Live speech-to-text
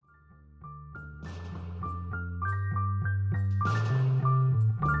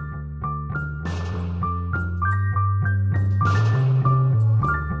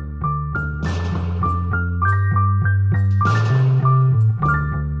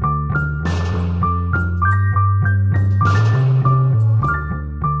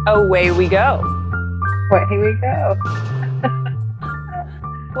Away we go. Away we go.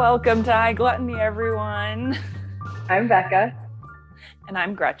 Welcome to High Gluttony, everyone. I'm Becca. And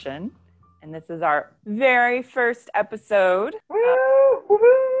I'm Gretchen. And this is our very first episode. Woo!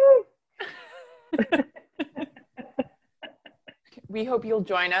 Woo! We hope you'll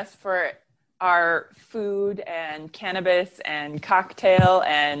join us for our food and cannabis and cocktail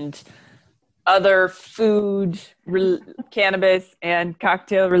and other food, cannabis and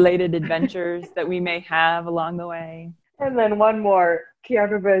cocktail related adventures that we may have along the way. And then one more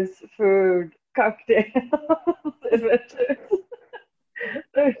cannabis food cocktail adventures.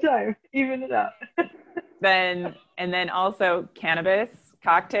 Third time, even it out. And then also cannabis,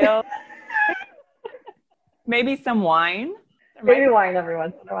 cocktail, maybe some wine. Maybe wine every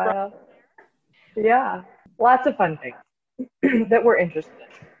once in a while. Yeah, lots of fun things that we're interested in.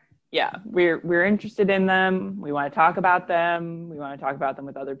 Yeah, we're interested in them. We want to talk about them. We want to talk about them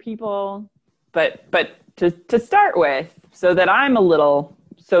with other people. But to start with, so that I'm a little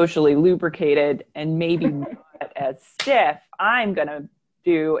socially lubricated and maybe not as stiff, I'm going to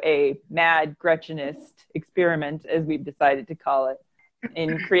do a mad Gretchenist experiment, as we've decided to call it,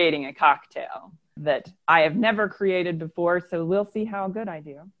 in creating a cocktail that I have never created before. So we'll see how good I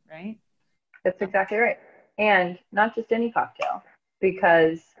do, right? That's exactly right. And not just any cocktail,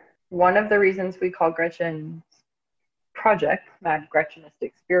 because one of the reasons we call Gretchen's project Mad Gretchenist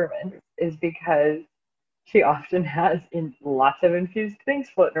Experiment is because she often has in lots of infused things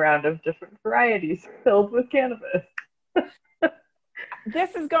floating around of different varieties filled with cannabis.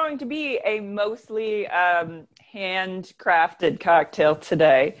 This is going to be a mostly handcrafted cocktail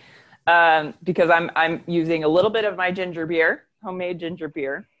today because I'm using a little bit of my ginger beer, homemade ginger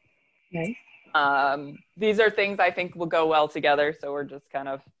beer. Nice. These are things I think will go well together, so we're just kind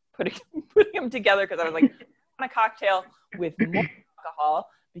of putting them together because I was like, I want a cocktail with more alcohol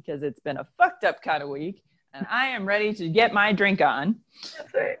because it's been a fucked up kind of week and I am ready to get my drink on.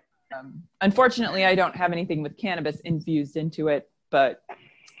 That's right. Unfortunately, I don't have anything with cannabis infused into it, but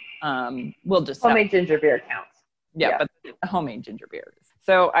we'll just homemade ginger beer counts. Yeah, but homemade ginger beer.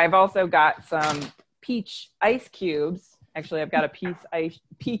 So I've also got some peach ice cubes. Actually, I've got a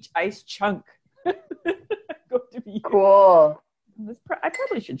peach ice chunk. Cool. I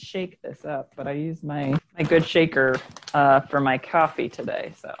probably should shake this up, but I used my good shaker for my coffee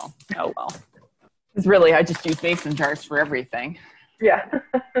today. So, oh well. Because really, I just use mason jars for everything. Yeah.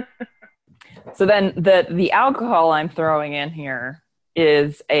 So then the alcohol I'm throwing in here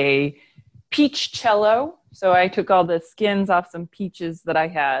is a peach cello. So I took all the skins off some peaches that I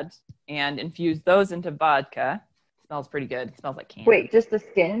had and infused those into vodka. It smells pretty good. It smells like candy. Wait, just the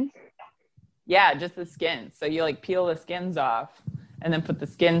skins? Yeah, just the skins. So you like peel the skins off and then put the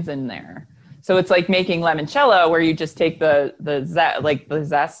skins in there. So it's like making limoncello where you just take the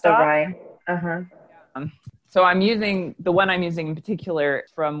zest The off. rind. Uh-huh. So the one I'm using in particular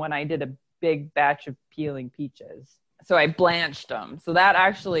from when I did a big batch of peeling peaches. So I blanched them. So that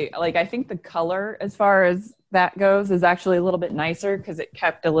actually, I think the color as far as that goes is actually a little bit nicer because it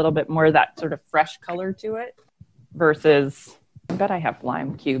kept a little bit more of that sort of fresh color to it versus, I bet I have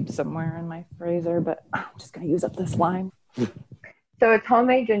lime cubes somewhere in my freezer, but I'm just going to use up this lime. So it's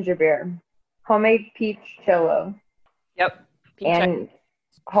homemade ginger beer, homemade peach cello. Yep. And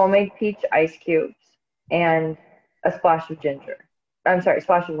homemade peach ice cubes and a splash of ginger. I'm sorry,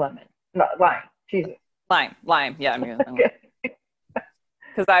 splash of lemon. No, lime. Jesus. Lime. Yeah, I'm using lime.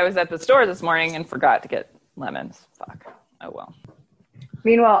 Because I was at the store this morning and forgot to get lemons. Fuck. Oh, well.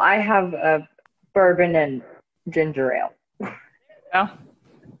 Meanwhile, I have a bourbon and ginger ale. Yeah.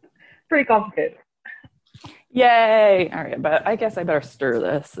 Pretty complicated. Yay. All right, but I guess I better stir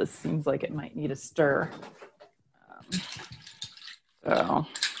this. This seems like it might need a stir. So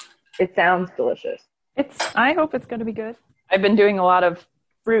it sounds delicious. I hope it's going to be good. I've been doing a lot of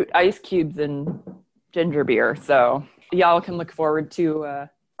fruit ice cubes and ginger beer, so y'all can look forward to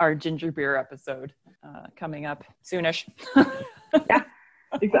our ginger beer episode coming up soonish. Yeah,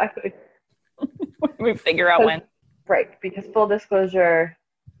 exactly. We figure out when. Right, because full disclosure,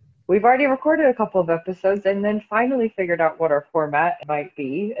 we've already recorded a couple of episodes and then finally figured out what our format might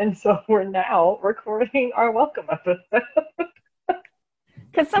be, and so we're now recording our welcome episode.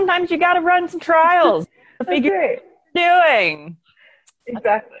 Because sometimes you got to run some trials to figure out what you're doing.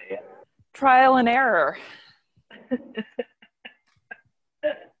 Exactly. Yeah. Trial and error.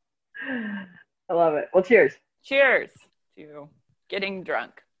 I love it. Well, cheers. Cheers to getting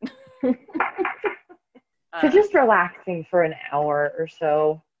drunk. To just relaxing for an hour or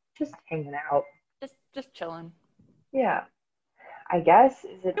so. Just hanging out. Just chilling. Yeah. I guess,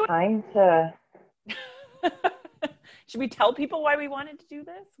 is it time to Should we tell people why we wanted to do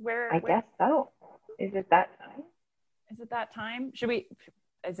this? I guess so. Is it that time? Is it that time?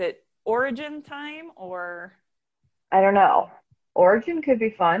 Is it origin time or? I don't know. Origin could be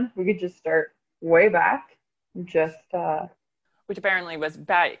fun. We could just start way back. Which apparently was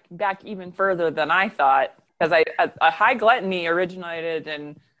back even further than I thought, because a high gluttony originated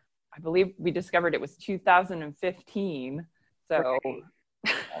in, I believe we discovered it was 2015. So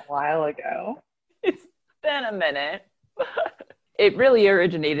a while ago. It's been a minute. It really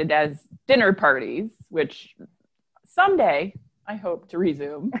originated as dinner parties, which someday I hope to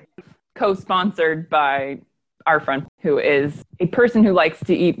resume. Co-sponsored by our friend, who is a person who likes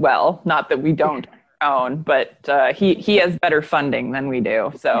to eat well. Not that we don't own, but he has better funding than we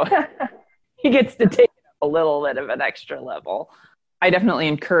do. So he gets to take a little bit of an extra level. I definitely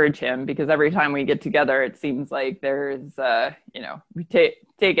encourage him, because every time we get together, it seems like there's, we take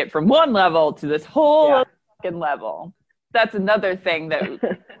it from one level to this whole other fucking level. That's another thing that we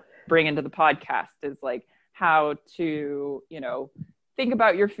bring into the podcast, is like how to, think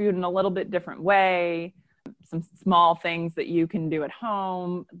about your food in a little bit different way. Some small things that you can do at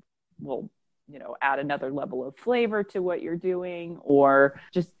home will, add another level of flavor to what you're doing, or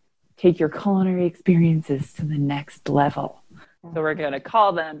just take your culinary experiences to the next level. So we're going to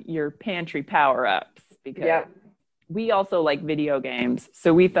call them your pantry power-ups, because we also like video games.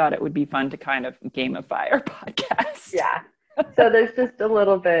 So we thought it would be fun to kind of gamify our podcast. Yeah. So there's just a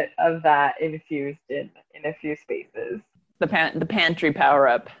little bit of that infused in a few spaces. The pantry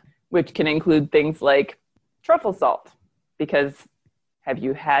power-up, which can include things like truffle salt, because have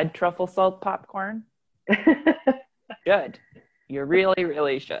you had truffle salt popcorn? Should. You really,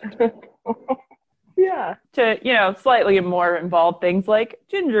 really should. Yeah. To, slightly more involved things like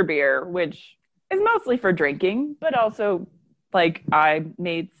ginger beer, which is mostly for drinking, but also, like, I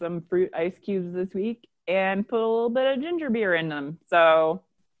made some fruit ice cubes this week and put a little bit of ginger beer in them. So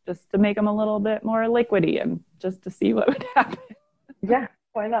just to make them a little bit more liquidy and just to see what would happen. Yeah,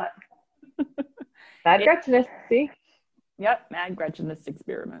 why not? Mad Gretchenist, see? Yep, Mad Gretchenist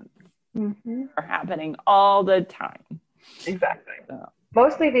experiments are happening all the time. Exactly. So.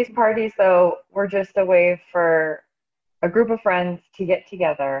 Mostly these parties, though, were just a way for a group of friends to get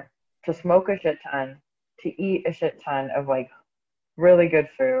together, to smoke a shit ton, to eat a shit ton of, like, really good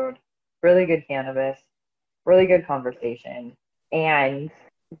food, really good cannabis, really good conversation. And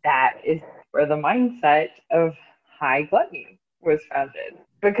that is where the mindset of high gluttony was founded.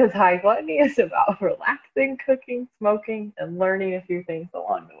 Because high gluttony is about relaxing, cooking, smoking, and learning a few things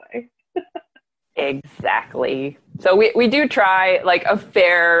along the way. Exactly. So we do try like a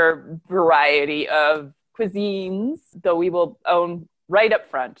fair variety of cuisines, though we will own right up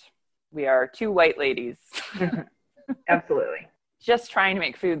front, we are two white ladies. Absolutely. Just trying to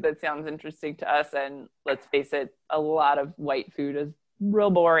make food that sounds interesting to us, and let's face it, a lot of white food is real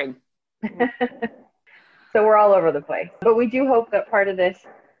boring. So we're all over the place. But we do hope that part of this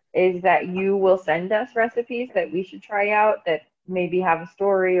is that you will send us recipes that we should try out that maybe have a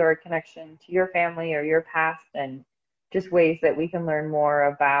story or a connection to your family or your past, and just ways that we can learn more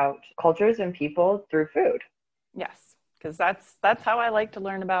about cultures and people through food. Yes, because that's how I like to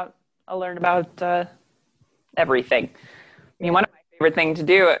learn about. I'll learn about everything. I mean, one of my favorite things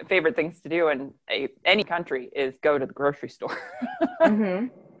to do in any country is go to the grocery store.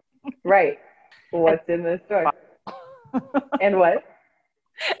 Right. What's in the store? And what?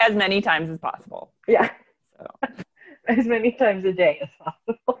 As many times as possible. Yeah. So. As many times a day as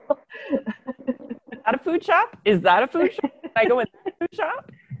possible. Is that a food shop? Is that a food shop? Can I go in that food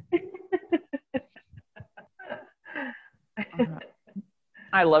shop?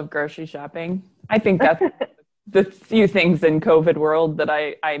 I love grocery shopping. I think that's the few things in COVID world that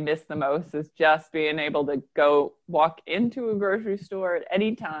I miss the most, is just being able to go walk into a grocery store at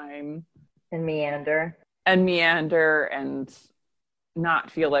any time. And meander And not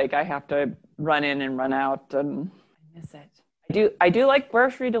feel like I have to run in and run out, and I miss it. I do like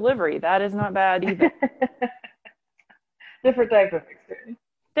grocery delivery. That is not bad either. Different type of experience.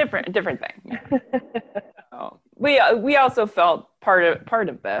 Different thing. Yeah. So we also felt part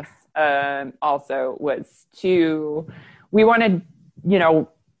of this also was we wanted,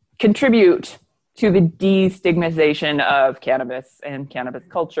 contribute to the destigmatization of cannabis and cannabis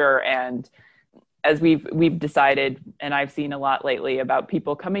culture. And as we've decided, and I've seen a lot lately about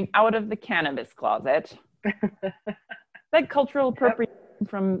people coming out of the cannabis closet, like cultural appropriation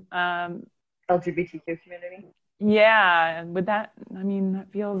from LGBTQ community. Yeah, with that, I mean,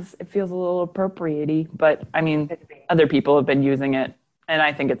 it feels a little appropriate-y, but I mean, other people have been using it, and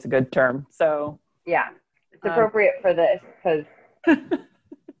I think it's a good term. So yeah, it's appropriate for this because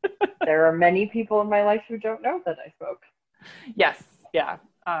there are many people in my life who don't know that I smoke. Yes. Yeah.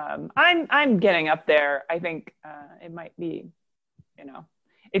 I'm getting up there. I think it might be,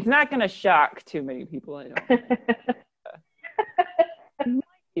 it's not going to shock too many people. I don't think. There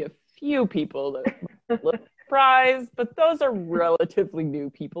might be a few people that might look surprised, but those are relatively new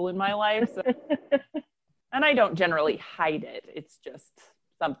people in my life. So, and I don't generally hide it. It's just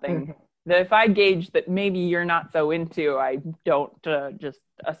something that if I gauge that maybe you're not so into, I don't just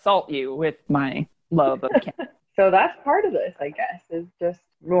assault you with my love of cannabis. So that's part of this, I guess, is just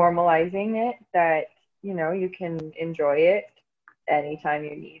normalizing it, that, you can enjoy it anytime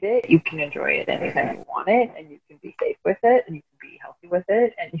you need it. You can enjoy it anytime you want it, and you can be safe with it, and you can be healthy with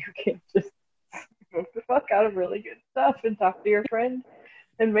it, and you can just smoke the fuck out of really good stuff and talk to your friends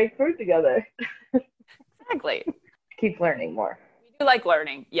and make food together. Exactly. Keep learning more. We do like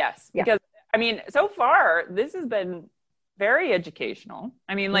learning, yes. Yeah. Because, I mean, so far, this has been very educational.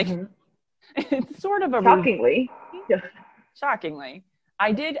 I mean, like, it's sort of a... Shockingly.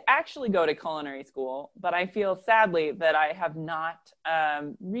 I did actually go to culinary school, but I feel sadly that I have not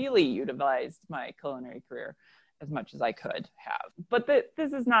really utilized my culinary career as much as I could have. But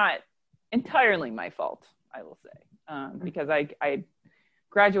this is not entirely my fault, I will say, because I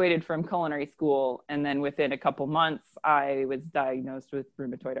graduated from culinary school, and then within a couple months, I was diagnosed with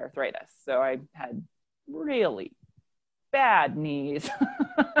rheumatoid arthritis. So I had really bad knees,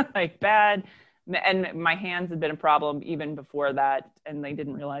 like bad. And my hands had been a problem even before that, and they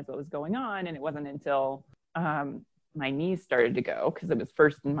didn't realize what was going on. And it wasn't until my knees started to go, because it was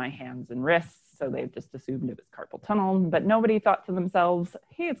first in my hands and wrists. So they just assumed it was carpal tunnel, but nobody thought to themselves,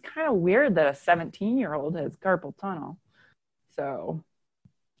 hey, it's kind of weird that a 17-year-old has carpal tunnel. So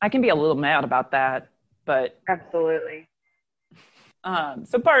I can be a little mad about that, but absolutely.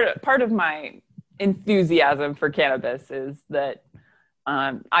 So part of my enthusiasm for cannabis is that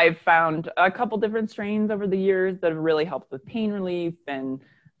I've found a couple different strains over the years that have really helped with pain relief and,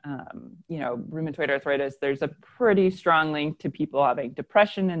 rheumatoid arthritis. There's a pretty strong link to people having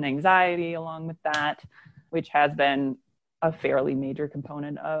depression and anxiety along with that, which has been a fairly major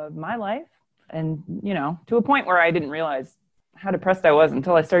component of my life. And, to a point where I didn't realize how depressed I was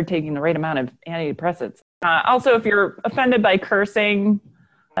until I started taking the right amount of antidepressants. Also, if you're offended by cursing,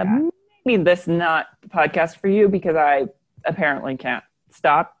 maybe this is not the podcast for you, because I apparently can't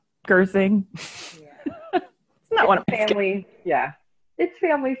stop cursing. Yeah. It's not one of my family. Yeah. It's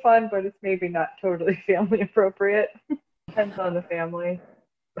family fun, but it's maybe not totally family appropriate. Depends on the family.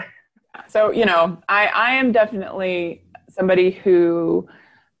 So, I am definitely somebody who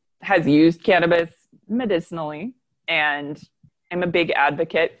has used cannabis medicinally, and I'm a big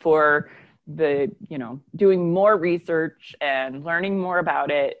advocate for doing more research and learning more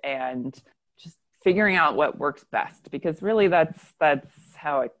about it and just figuring out what works best, because really that's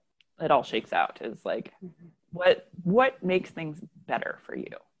how it all shakes out, is like what makes things better for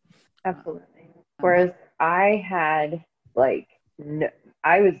you. Absolutely. Whereas I had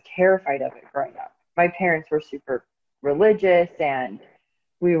I was terrified of it growing up. My parents were super religious, and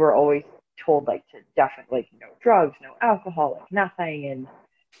we were always told to definitely no drugs, no alcohol, nothing.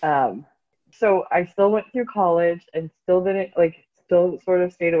 And so I still went through college and still didn't still sort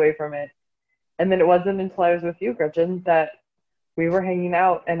of stayed away from it. And then it wasn't until I was with you, Gretchen, that we were hanging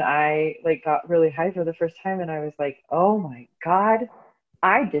out, and I got really high for the first time, and I was like, oh my God,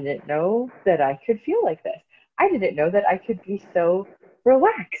 I didn't know that I could feel like this. I didn't know that I could be so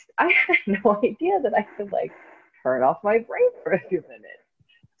relaxed. I had no idea that I could turn off my brain for a few minutes.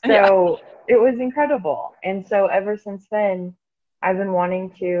 So It was incredible. And so ever since then, I have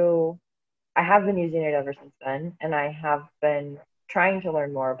been using it ever since then, and I have been trying to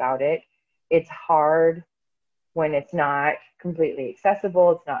learn more about it. It's hard when it's not completely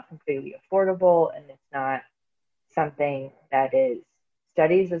accessible, it's not completely affordable, and it's not something that is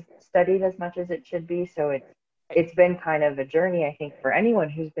studied as much as it should be. So it's been kind of a journey, I think, for anyone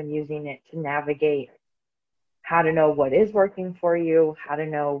who's been using it, to navigate how to know what is working for you, how to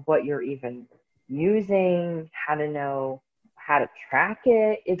know what you're even using, how to know how to track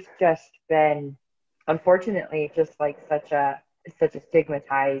it. It's just been, unfortunately, just such a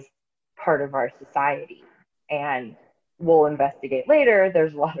stigmatized part of our society. And we'll investigate later.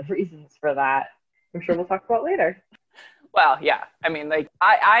 There's a lot of reasons for that. I'm sure we'll talk about later. Well, yeah. I mean,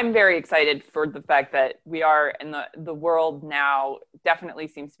 I'm very excited for the fact that we are in the world now definitely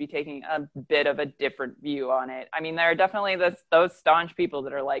seems to be taking a bit of a different view on it. I mean, there are definitely those staunch people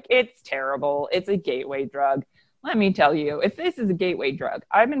that are like, it's terrible. It's a gateway drug. Let me tell you, if this is a gateway drug,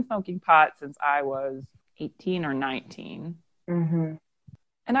 I've been smoking pot since I was 18 or 19. Mm-hmm.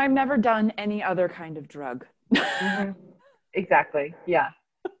 And I've never done any other kind of drug. Mm-hmm. Exactly. Yeah.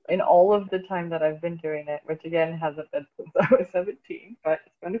 in all of the time that I've been doing it, which again hasn't been since I was 17, but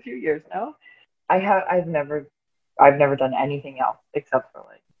it's been a few years now. I've never done anything else except for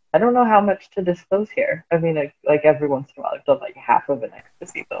like, I don't know how much to disclose here. I mean, like every once in a while I've done like half of an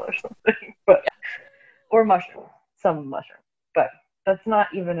ecstasy pill or something, but or mushroom, some mushroom, but that's not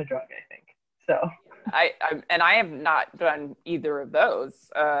even a drug, I think. So I have not done either of those.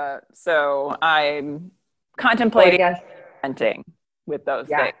 So I'm contemplating experimenting with those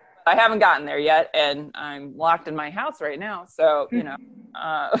things. I haven't gotten there yet, and I'm locked in my house right now. So, you know,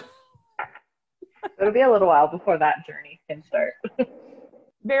 it'll be a little while before that journey can start.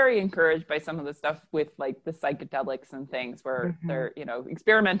 Very encouraged by some of the stuff with like the psychedelics and things where they're, you know,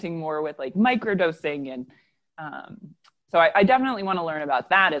 experimenting more with like microdosing. And so I definitely want to learn about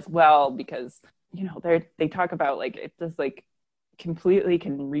that as well, because, you know, they talk about like, it just like completely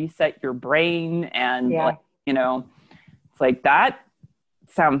can reset your brain. And, like, you know, it's like, that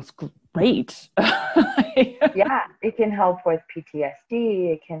sounds great. Yeah, it can help with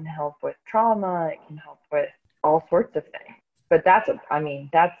PTSD. It can help with trauma. It can help with all sorts of things. But that's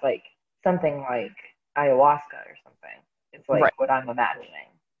like something like ayahuasca or something. It's like what I'm imagining.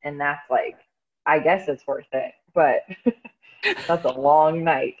 And that's like, I guess it's worth it, but that's a long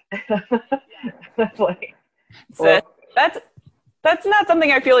night. Like, so that's not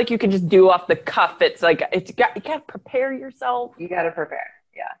something I feel like you can just do off the cuff. It's like, you got to prepare yourself. You got to prepare.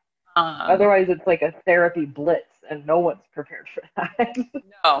 Yeah. Otherwise it's like a therapy blitz and no one's prepared for that.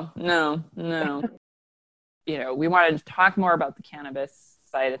 No. You know, we wanted to talk more about the cannabis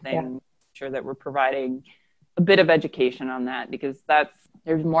side of things, make sure that we're providing a bit of education on that, because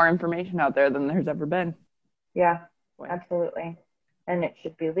there's more information out there than there's ever been. Yeah, absolutely. And it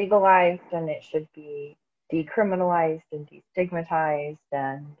should be legalized, and it should be decriminalized and destigmatized,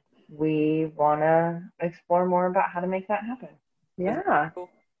 and we want to explore more about how to make that happen. Yeah.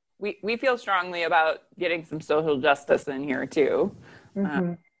 We feel strongly about getting some social justice in here too.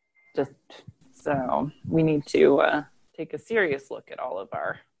 So we need to take a serious look at all of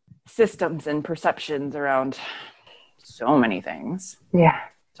our systems and perceptions around so many things. Yeah,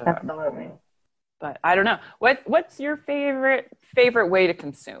 so, absolutely. But I don't know. What's your favorite way to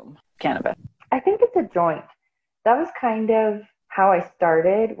consume cannabis? I think it's a joint. That was kind of how I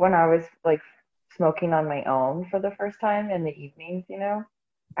started when I was like smoking on my own for the first time in the evenings, you know.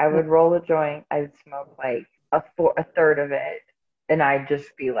 I would roll a joint. I would smoke like a third of it, and I'd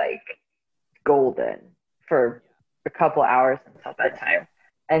just be like golden for a couple hours until bedtime.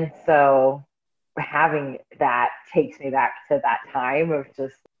 And so having that takes me back to that time of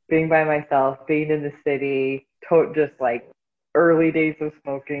just being by myself, being in the city, just like early days of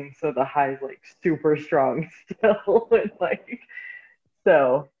smoking. So the high's like super strong still. And like,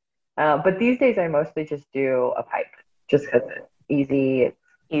 so, but these days I mostly just do a pipe just because it's easy. It's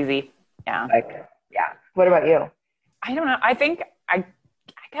easy. Yeah. Like, yeah. What about you? I don't know. I think I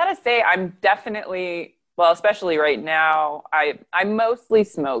gotta say I'm definitely, well, especially right now, I mostly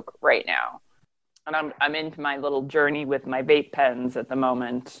smoke right now. And I'm into my little journey with my vape pens at the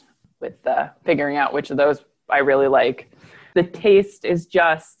moment, with figuring out which of those I really like. The taste is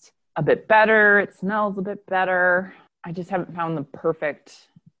just a bit better. It smells a bit better. I just haven't found the perfect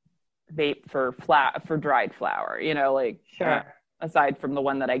vape for dried flower, you know, like aside from the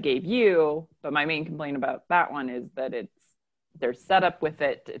one that I gave you. But my main complaint about that one is that they're set up with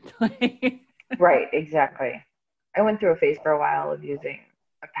it. Right, exactly. I went through a phase for a while of using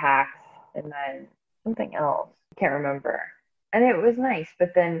a PAX and then something else. I can't remember. And it was nice,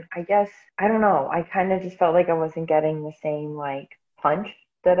 but then I guess, I don't know, I kind of just felt like I wasn't getting the same like punch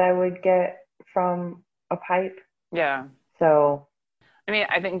that I would get from a pipe. Yeah. So, I mean,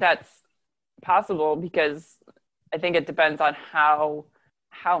 I think that's possible because I think it depends on how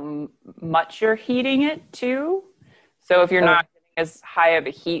much you're heating it too. So if you're not getting as high of a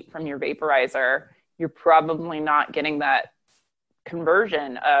heat from your vaporizer, you're probably not getting that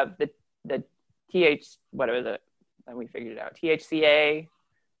conversion of the what was it? Then we figured it out. THCA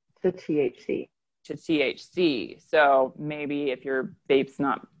to THC. So maybe if your vape's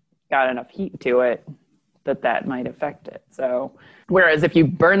not got enough heat to it, that might affect it. So whereas if you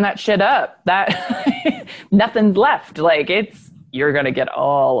burn that shit up, that nothing's left. Like you're going to get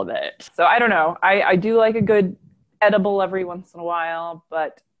all of it. So I don't know. I do like a good edible every once in a while,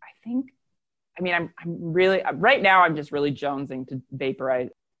 but I'm really, right now I'm just really jonesing to vaporize.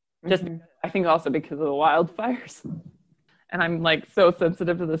 Just I think also because of the wildfires. And I'm like so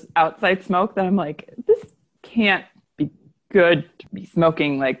sensitive to this outside smoke that I'm like, this can't be good to be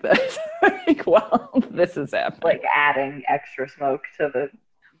smoking like this. Like, well, this is happening. Like adding extra smoke to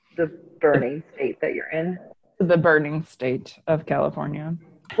the burning state that you're in. The burning state of California.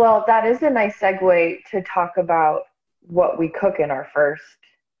 Well, that is a nice segue to talk about what we cook in our first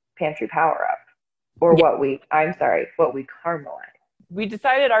pantry power up, or Yeah. what we caramelize. We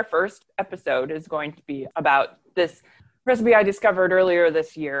decided our first episode is going to be about this recipe I discovered earlier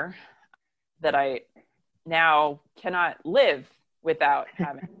this year that I now cannot live without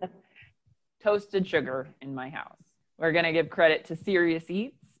having toasted sugar in my house. We're going to give credit to Serious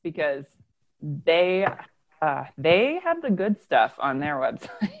Eats because they have the good stuff on their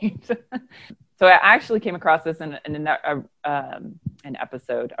website. So I actually came across this in an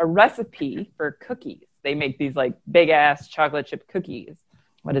episode, a recipe for cookies. They make these like big ass chocolate chip cookies.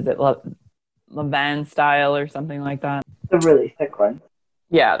 What is it? Levain style or something like that. The really thick ones.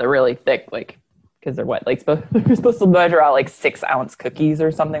 Yeah, they're really thick, like, because they're what, like they're supposed to measure out like 6-ounce cookies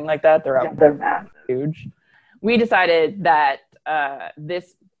or something like that. They're massive. Huge. We decided that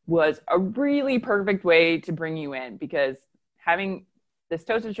this was a really perfect way to bring you in because having this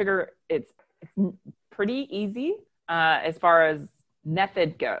toasted sugar, it's pretty easy as far as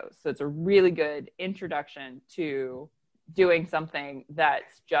method goes. So it's a really good introduction to doing something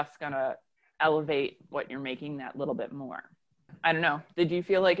that's just going to elevate what you're making that little bit more. I don't know. Did you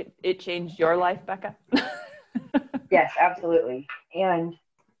feel like it changed your life, Becca? Yes, absolutely. And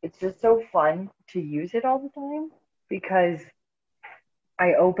it's just so fun to use it all the time because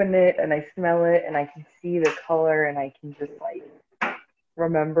I open it and I smell it and I can see the color and I can just like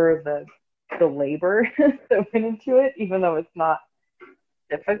remember the labor that went into it, even though it's not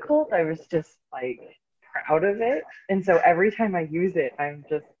difficult. I was just like proud of it. And so every time I use it, I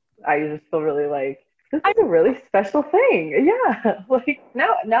just feel really like, this is a really special thing. Yeah. Like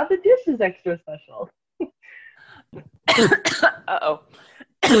now the dish is extra special. Uh-oh.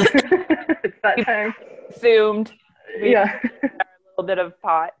 It's that time. Assumed. Yeah. A little bit of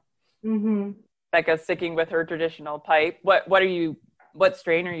pot. Mm-hmm. Becca's sticking with her traditional pipe. What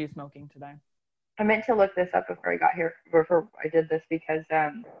strain are you smoking today? I meant to look this up before I got here, before I did this, because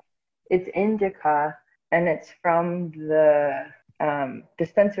it's indica and it's from the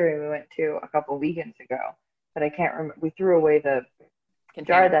dispensary we went to a couple weekends ago. But I can't remember. We threw away the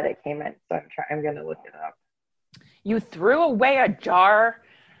jar that it came in, so I'm going to look it up. You threw away a jar?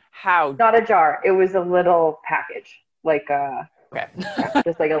 How? Not a jar. It was a little package, like okay.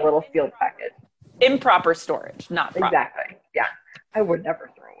 Just like a little sealed package. Improper storage, not proper. Exactly. Yeah, I would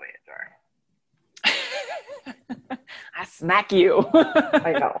never throw away a jar. I smack you.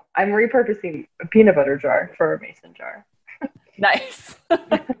 I know. I'm repurposing a peanut butter jar for a mason jar. Nice.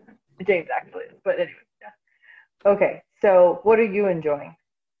 James actually is, but anyway, yeah. Okay, so what are you enjoying?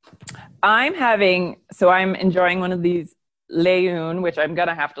 I'm enjoying one of these Leune, which I'm going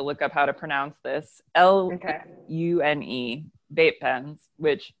to have to look up how to pronounce this, Lune vape pens,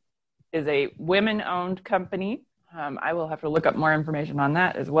 which is a women-owned company. I will have to look up more information on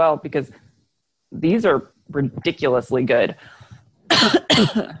that as well because these are ridiculously good.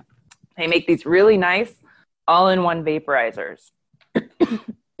 They make these really nice all-in-one vaporizers.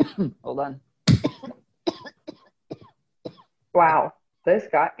 Hold on. Wow, this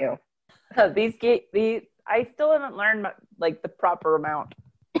got you. These I still haven't learned like the proper amount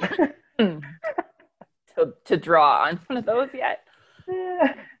to draw on one of those yet.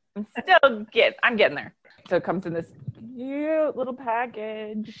 I'm getting there. So it comes in this cute little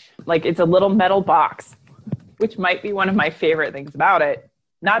package. Like it's a little metal box, which might be one of my favorite things about it.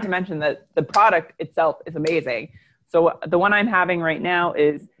 Not to mention that the product itself is amazing. So the one I'm having right now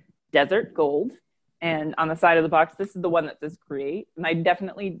is Desert Gold. And on the side of the box, this is the one that says create. And I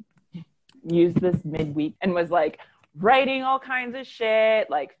definitely used this midweek and was like writing all kinds of shit,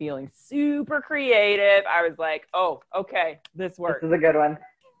 like feeling super creative. I was like, oh, okay, this works. This is a good one.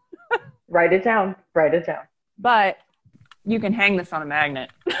 Write it down. But you can hang this on a magnet.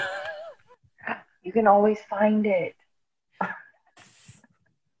 You can always find it.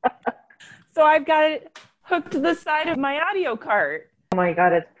 So I've got it hooked to the side of my audio cart. Oh my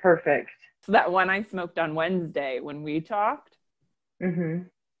God, it's perfect. So that one I smoked on Wednesday when we talked. Mm-hmm.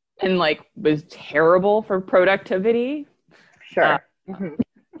 And like was terrible for productivity. Sure.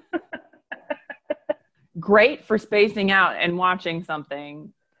 Great for spacing out and watching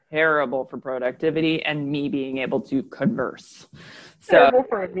something. Terrible for productivity and me being able to converse. Terrible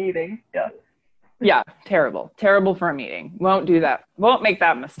for a meeting. Yeah. Yeah, terrible. Terrible for a meeting. Won't do that. Won't make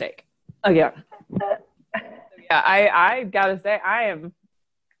that mistake again. Yeah, I gotta say I am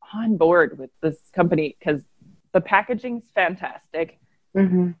on board with this company because the packaging's fantastic.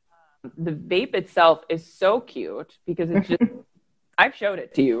 Mm-hmm. The vape itself is so cute because it's just I've showed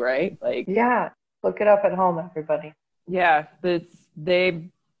it to you, right? Like yeah, look it up at home, everybody. Yeah, they've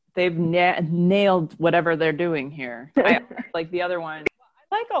nailed whatever they're doing here. I like the other one.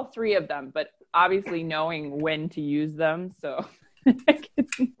 I like all three of them, but obviously knowing when to use them so I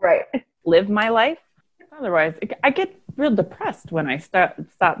can Right. live my life. Otherwise, I get real depressed when I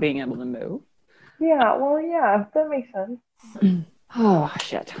stop being able to move. Yeah, well, yeah, that makes sense. Oh,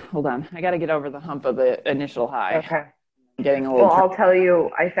 shit. Hold on. I got to get over the hump of the initial high. Okay. I'm getting a little... Well, I'll tell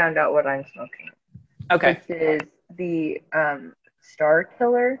you, I found out what I'm smoking. Okay. This is the Star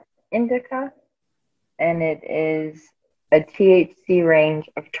Killer Indica, and it is a THC range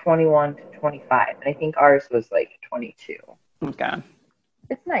of 21 to 25. And I think ours was like 22. Okay.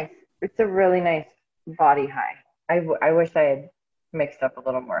 It's nice. It's a really nice body high. I wish I had mixed up a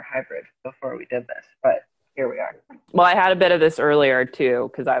little more hybrid before we did this, but here we are. Well, I had a bit of this earlier too,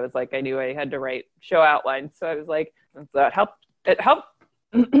 because I was like, I knew I had to write show outlines. So I was like, that helped. It helped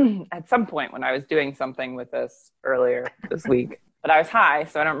at some point when I was doing something with this earlier this week. But I was high,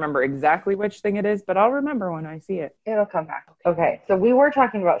 so I don't remember exactly which thing it is, but I'll remember when I see it. It'll come back. Okay, so we were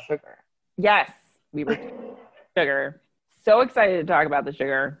talking about sugar. Yes, we were talking about sugar. So excited to talk about the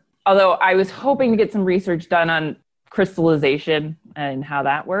sugar. Although I was hoping to get some research done on crystallization and how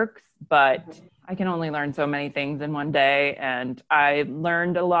that works, but I can only learn so many things in one day. And I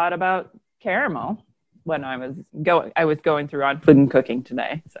learned a lot about caramel when I was going through on Food and Cooking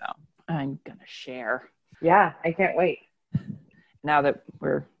today. So I'm going to share. Yeah, I can't wait. Now that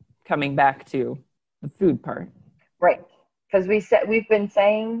we're coming back to the food part. Right. Because we've been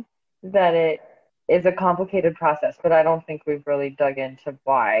saying that it is a complicated process, but I don't think we've really dug into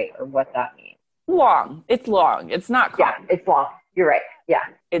why or what that means. Long. It's long. It's not common. Yeah, it's long. You're right. Yeah.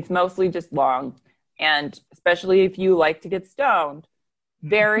 It's mostly just long. And especially if you like to get stoned,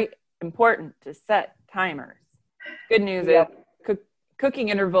 very important to set timers. Good news is cooking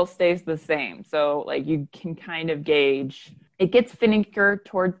interval stays the same. So like you can kind of gauge. It gets finicker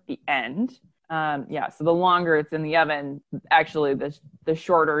towards the end. So the longer it's in the oven, actually the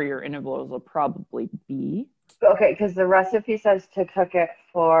shorter your intervals will probably be. Okay, because the recipe says to cook it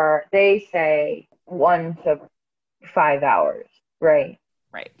for, they say 1 to 5 hours, right?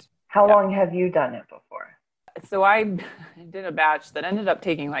 Right. How long have you done it before? So I did a batch that ended up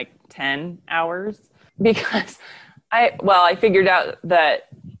taking like 10 hours because I figured out that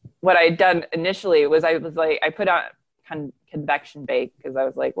what I had done initially was I put on convection bake because I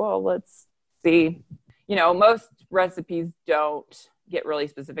was like, well, let's see. You know, most recipes don't get really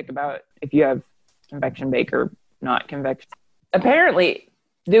specific about if you have convection bake or not convection. Apparently,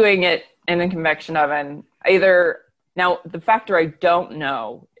 doing it in a convection oven, now the factor I don't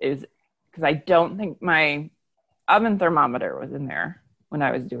know is because I don't think my oven thermometer was in there when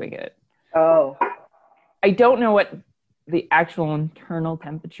I was doing it. Oh. I don't know what the actual internal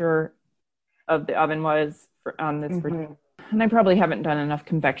temperature of the oven was on this. Mm-hmm. And I probably haven't done enough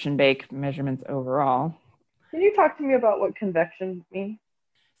convection bake measurements overall. Can you talk to me about what convection means?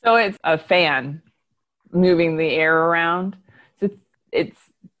 So it's a fan moving the air around. So it's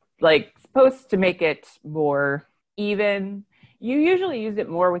like supposed to make it more even. You usually use it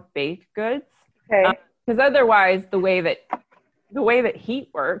more with baked goods. Okay. Because otherwise, the way that heat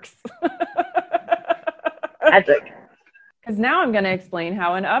works. Magic. Because now I'm going to explain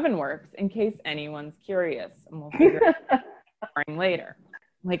how an oven works in case anyone's curious, and we'll figure it out later.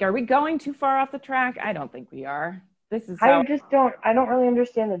 Like, are we going too far off the track? I don't think we are. This is how I don't really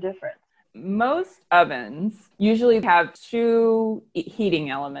understand the difference. Most ovens usually have two heating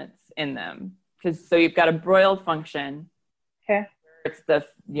elements in them. So you've got a broiled function. Okay. It's the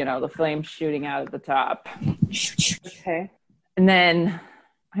flame shooting out at the top. Okay. And then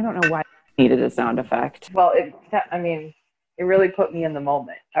I don't know why I needed a sound effect. Well, it really put me in the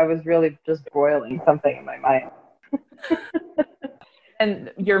moment. I was really just broiling something in my mind.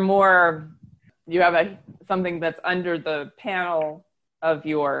 And you have something that's under the panel of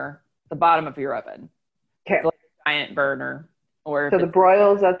the bottom of your oven. Okay. So like a giant burner. So the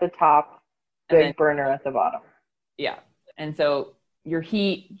broil's at the top, big burner at the bottom. Yeah. And so your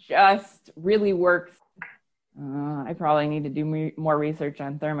heat just really works. I probably need to do more research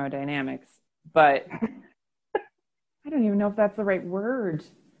on thermodynamics, but I don't even know if that's the right word.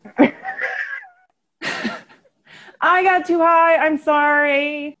 I got too high. I'm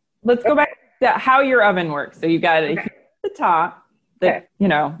sorry. Let's go back to how your oven works. So you got to heat at the top,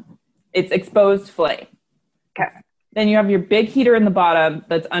 it's exposed flame. Okay. Then you have your big heater in the bottom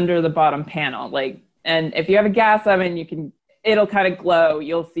that's under the bottom panel. And if you have a gas oven, it'll kind of glow.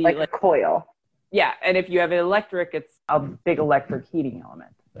 You'll see like a coil. Yeah. And if you have an electric, it's a big electric heating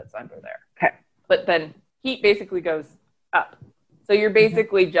element that's under there. Okay. But then heat basically goes up. So you're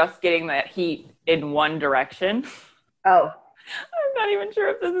basically just getting that heat in one direction. Oh. I'm not even sure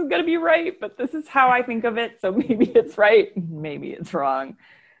if this is going to be right, but this is how I think of it. So maybe it's right, maybe it's wrong.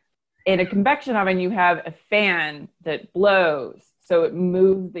 In a convection oven, you have a fan that blows, so it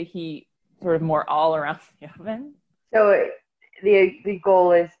moves the heat sort of more all around the oven. So the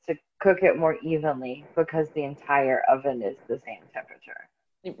goal is to cook it more evenly because the entire oven is the same temperature.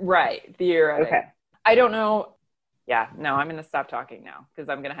 Right, theoretically. Okay. I don't know. Yeah, no, I'm going to stop talking now because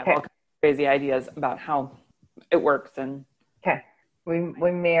I'm going to have all kinds of crazy ideas about how it works. And okay, we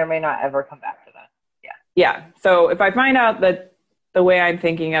may or may not ever come back to that. Yeah. Yeah. So if I find out that the way I'm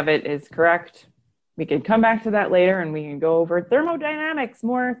thinking of it is correct, we can come back to that later and we can go over thermodynamics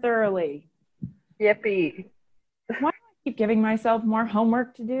more thoroughly. Yippee. Why do I keep giving myself more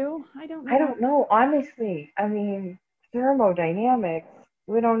homework to do? I don't know. Honestly. I mean, thermodynamics,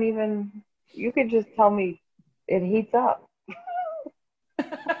 you could just tell me it heats up.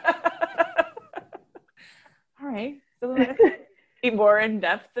 All right. So let's be more in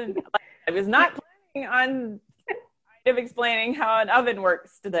depth. And I was not planning on kind of explaining how an oven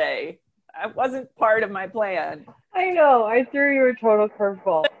works today. That wasn't part of my plan. I know. I threw you a total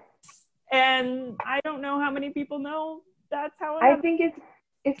curveball. And I don't know how many people know that's how I think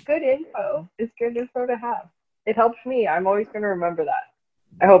it's good info. It's good info to have. It helps me. I'm always going to remember that.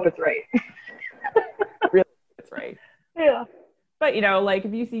 I hope it's right. Really, it's right. Yeah. But, like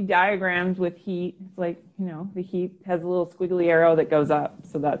if you see diagrams with heat, it's like, the heat has a little squiggly arrow that goes up.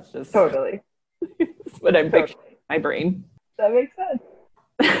 So that's just totally. That's what I'm picturing in my brain. That makes sense.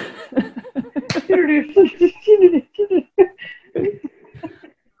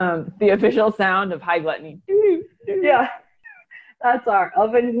 The official sound of high gluttony. Yeah. That's our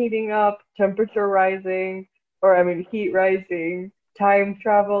oven heating up, temperature rising, heat rising, time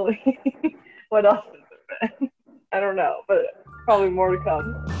travel. What else has it been? I don't know, but probably more to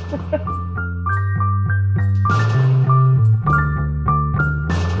come.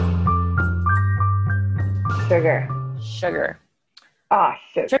 Sugar. Sugar.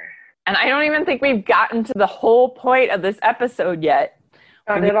 Sugar. And I don't even think we've gotten to the whole point of this episode yet.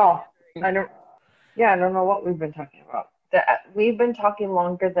 Not at all. I don't know what we've been talking about. We've been talking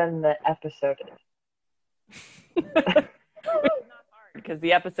longer than the episode is. Which is not hard because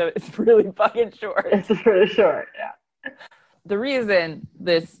the episode is really fucking short. It's pretty short, yeah. The reason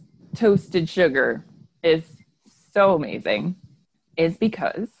this toasted sugar is so amazing is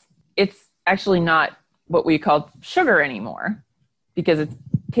because it's actually not what we call sugar anymore, because it's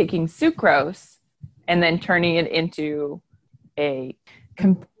taking sucrose and then turning it into a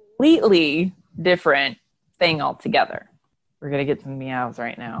completely different thing altogether. We're going to get some meows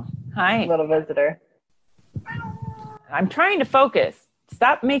right now. Hi. Little visitor. I'm trying to focus.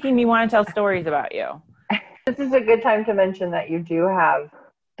 Stop making me want to tell stories about you. This is a good time to mention that you do have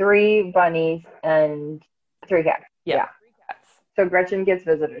 3 bunnies and 3 cats. Yeah. 3 cats. So Gretchen gets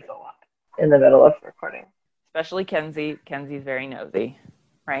visitors a lot in the middle of recording. Especially Kenzie. Kenzie's very nosy,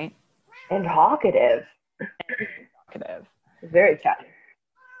 right? And talkative. Very chatty.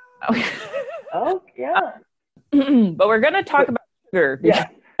 Oh, yeah. But we're going to talk about sugar. Yeah.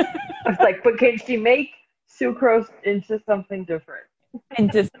 I was like, but can she make sucrose into something different?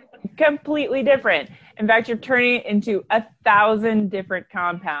 And just completely different. In fact, you're turning it into 1,000 different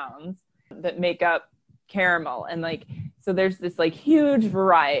compounds that make up caramel. And so there's this huge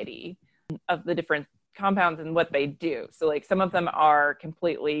variety of the different compounds and what they do. So some of them are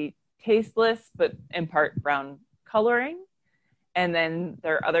completely tasteless, but impart brown coloring. And then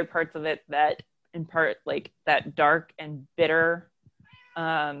there are other parts of it that impart that dark and bitter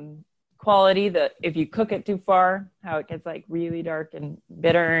quality that if you cook it too far, how it gets really dark and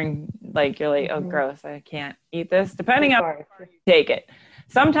bitter and you're oh, gross, I can't eat this, depending on how far you take it.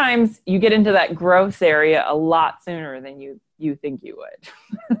 Sometimes you get into that gross area a lot sooner than you think you would.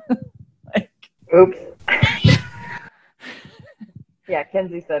 Oops. Yeah,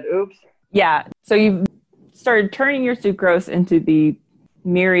 Kenzie said oops. Yeah, so you've started turning your sucrose into the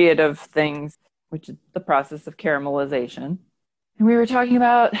myriad of things, which is the process of caramelization. And we were talking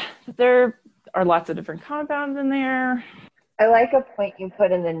about that there are lots of different compounds in there. I like a point you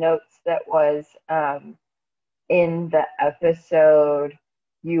put in the notes that was in the episode,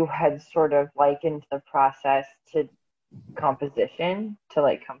 you had sort of likened the process to composition,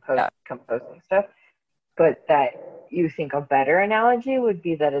 to composing stuff. But that you think a better analogy would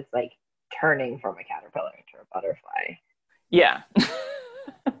be that it's turning from a caterpillar into a butterfly. Yeah.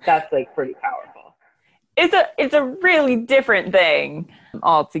 That's pretty powerful. It's a really different thing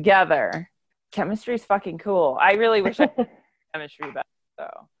altogether. Chemistry is fucking cool. I really wish I could chemistry better. So,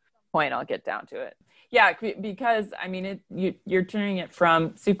 at some point I'll get down to it. Yeah, because you're turning it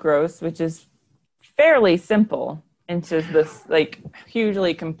from sucrose, which is fairly simple into this like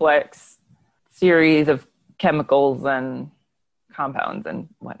hugely complex series of chemicals and compounds and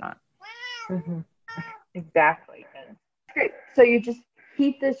whatnot. Mm-hmm. Exactly. Great. So you just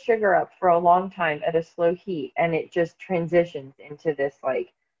heat this sugar up for a long time at a slow heat, and it just transitions into this like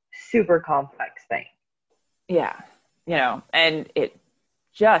super complex thing. Yeah, and it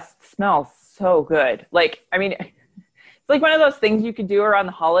just smells so good. Like, I mean, it's like one of those things you could do around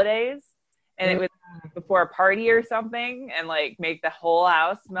the holidays, and it was before a party or something, and like make the whole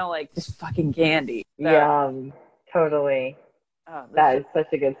house smell like just fucking candy. So, Yum. Totally. That is such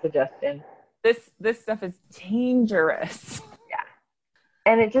a good suggestion. This stuff is dangerous. Yeah.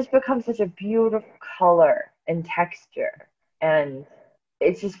 And it just becomes such a beautiful color and texture. And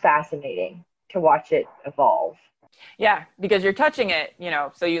it's just fascinating to watch it evolve. Yeah, because you're touching it,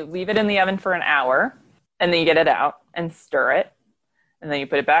 so you leave it in the oven for an hour, and then you get it out and stir it. And then you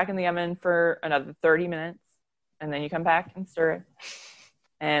put it back in the oven for another 30 minutes, and then you come back and stir it.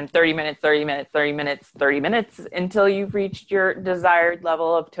 And 30 minutes, 30 minutes, 30 minutes, 30 minutes until you've reached your desired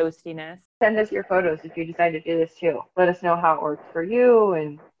level of toastiness. Send us your photos if you decide to do this too. Let us know how it works for you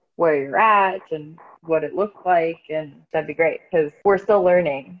and where you're at and what it looks like. And that'd be great because we're still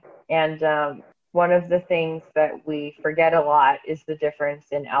learning. And one of the things that we forget a lot is the difference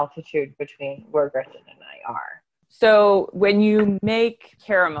in altitude between where Gretchen and I are. So when you make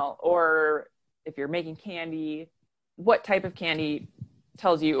caramel, or if you're making candy, what type of candy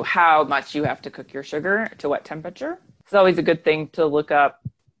tells you how much you have to cook your sugar to what temperature? It's always a good thing to look up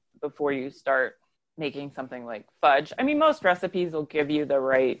before you start making something like fudge. I mean, most recipes will give you the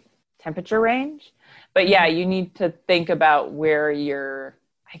right temperature range, but yeah, you need to think about where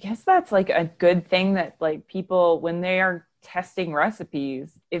I guess that's like a good thing that like people, when they are testing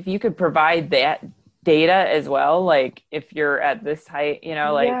recipes, if you could provide that data as well, like if you're at this height,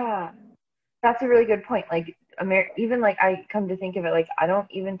 Yeah, that's a really good point. Like even like I come to think of it, like I don't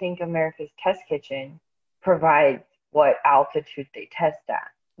even think America's Test Kitchen provides what altitude they test at.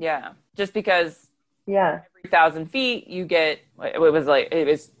 Yeah, just because every 1,000 feet you get, it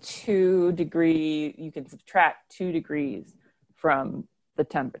was 2 degrees, you can subtract 2 degrees from the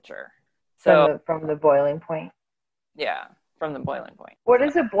temperature. So from the boiling point. Yeah, from the boiling point. What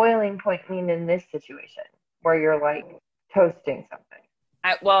does a boiling point mean in this situation where you're like toasting something?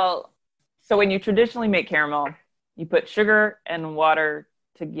 So when you traditionally make caramel, you put sugar and water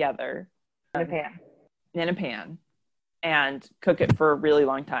together in a pan and cook it for a really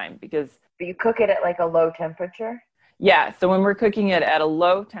long time But you cook it at like a low temperature? Yeah, so when we're cooking it at a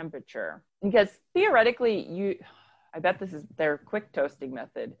low temperature, because theoretically I bet this is their quick toasting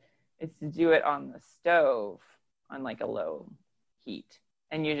method, is to do it on the stove on like a low heat.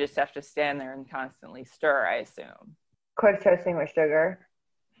 And you just have to stand there and constantly stir, I assume. Quick toasting with sugar?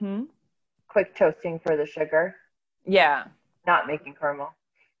 Quick toasting for the sugar? Yeah. Not making caramel.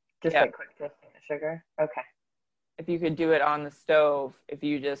 Just like quick toasting the sugar? Okay. If you could do it on the stove, if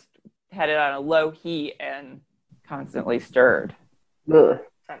you just had it on a low heat and constantly stirred. Ugh.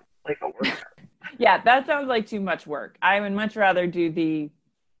 Sounds like a workout. Yeah, that sounds like too much work. I would much rather do the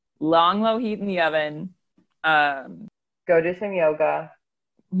long, low heat in the oven. Go do some yoga.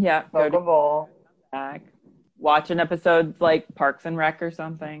 Yeah. Smoke a bowl. Back. Watch an episode like Parks and Rec or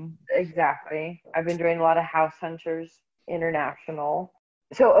something. Exactly. I've been doing a lot of House Hunters International.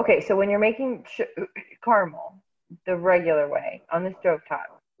 So when you're making caramel the regular way on the stovetop,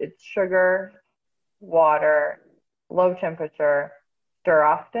 it's sugar, water, low temperature, stir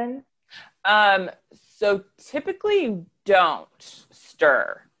often? So typically don't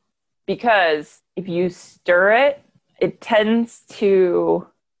stir, because if you stir it, it tends to,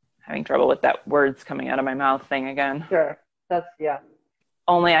 having trouble with that words coming out of my mouth thing again. Sure.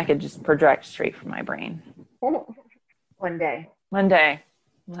 Only I could just project straight from my brain. One day.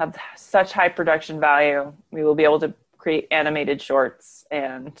 We'll have such high production value. We will be able to create animated shorts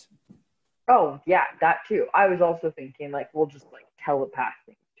and... Oh, yeah, that too. I was also thinking like we'll just like telepath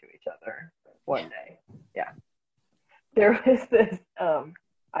things to each other one day. Yeah. There was this,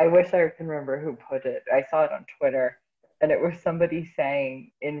 I wish I can remember who put it. I saw it on Twitter, and it was somebody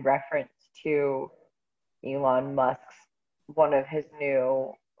saying in reference to Elon Musk's, one of his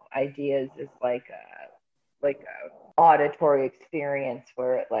new ideas is like a auditory experience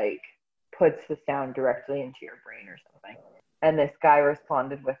where it like puts the sound directly into your brain or something. And this guy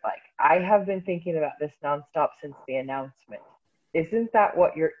responded with like, I have been thinking about this nonstop since the announcement. Isn't that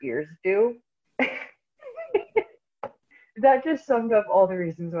what your ears do? That just summed up all the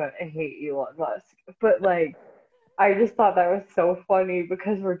reasons why I hate Elon Musk. But like, I just thought that was so funny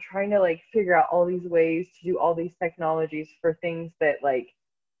because we're trying to like figure out all these ways to do all these technologies for things that like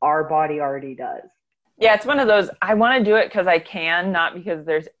our body already does. Yeah, it's one of those, I want to do it because I can, not because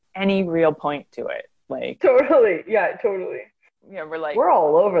there's any real point to it. Like, Totally. Yeah, totally. we're like, We're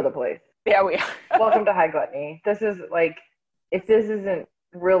all over the place. yeah, we are. Welcome to High Gluttony. This is like, if this isn't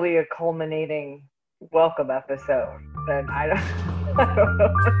really a culminating welcome episode, then I don't, I don't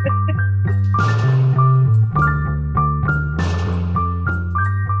know.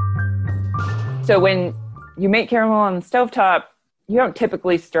 So when you make caramel on the stovetop, you don't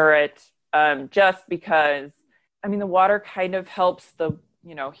typically stir it, just because, I mean, the water kind of helps the,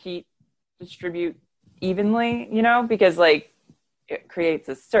 heat distribute evenly, because like it creates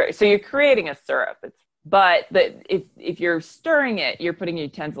a syrup. So you're creating a syrup. But if you're stirring it, you're putting a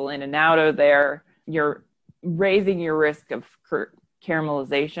utensil in and out of there. You're raising your risk of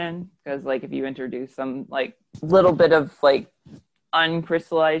caramelization, because like if you introduce some like little bit of like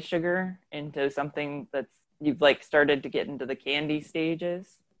uncrystallized sugar into something that's you've like started to get into the candy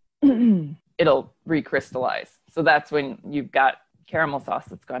stages, it'll recrystallize. So that's when you've got caramel sauce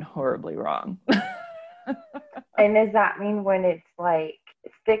that's gone horribly wrong. And does that mean when it's like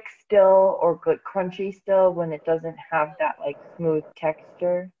thick still or good crunchy still, when it doesn't have that like smooth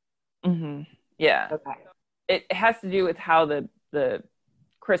texture? Mm-hmm. Yeah. Okay. It has to do with how the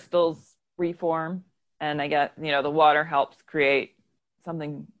crystals reform, and I get the water helps create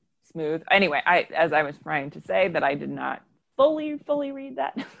something smooth. Anyway, as I was trying to say, that I did not fully read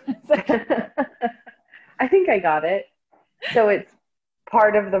that. I think I got it. So it's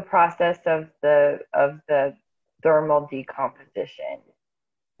part of the process of the thermal decomposition.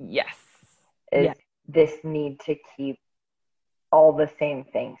 Yes. Is this need to keep all the same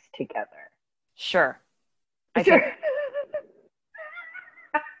things together? Sure.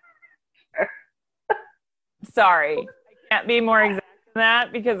 Sorry, I can't be more exact than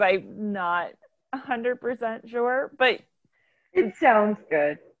that because I'm not 100% sure, but it sounds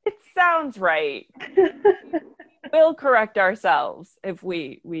good. It sounds right. We'll correct ourselves if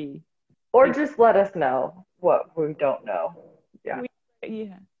we or just let us know what we don't know. Yeah.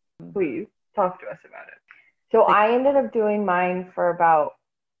 Yeah. Please talk to us about it. So I ended up doing mine for about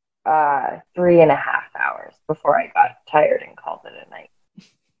 3.5 hours before I got tired and called it a night.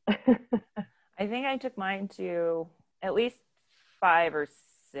 I think I took mine to at least 5 or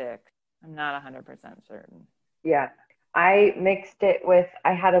 6. I'm not 100% certain. Yeah. I mixed it with,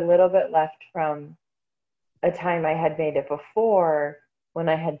 I had a little bit left from a time I had made it before when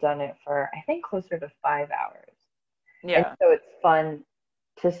I had done it for, I think, closer to 5 hours. Yeah. And so it's fun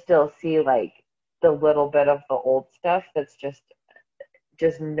to still see like the little bit of the old stuff that's just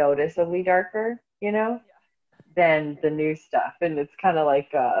noticeably darker, than the new stuff. And it's kind of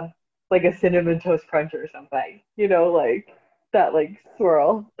like a Cinnamon Toast Crunch or something, like that like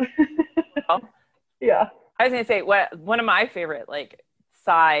swirl. Oh. Yeah. I was gonna say one of my favorite like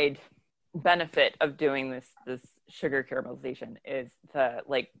side benefit of doing this sugar caramelization is the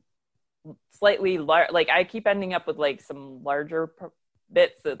like slightly like I keep ending up with like some larger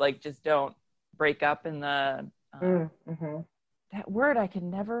bits that like just don't break up in the that word I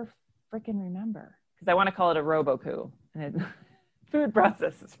can never freaking remember because I want to call it a roboku. Food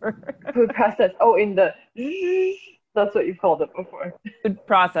processor. Food process. Oh, in the that's what you've called it before. Food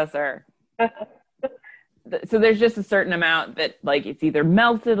processor. So there's just a certain amount that like it's either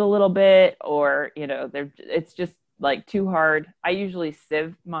melted a little bit or it's just like too hard. I usually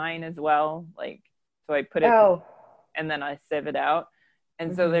sieve mine as well, like so I put it and then I sieve it out.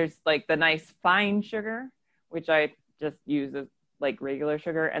 And so there's like the nice fine sugar, which I just use as like regular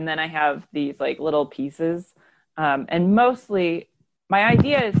sugar, and then I have these like little pieces, and mostly my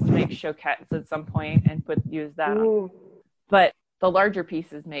idea is to make choquettes at some point and use that on. But the larger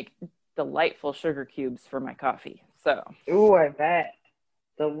pieces make delightful sugar cubes for my coffee. So I bet.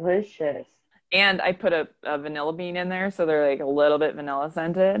 Delicious. And I put a vanilla bean in there, so they're like a little bit vanilla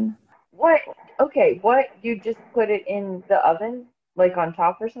scented. What? Okay, what? You just put it in the oven, like on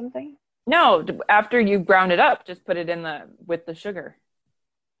top or something? No, after you ground it up, just put it in with the sugar.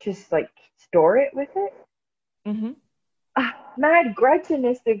 Just like store it with it? Mm-hmm. Mad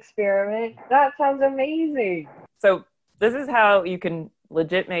Gretchenist experiment. That sounds amazing. So this is how you can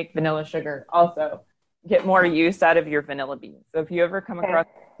legit make vanilla sugar. Also, get more use out of your vanilla beans. So if you ever come across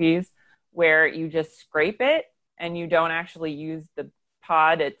recipes where you just scrape it and you don't actually use the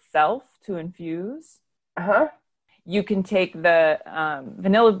pod itself to infuse, you can take the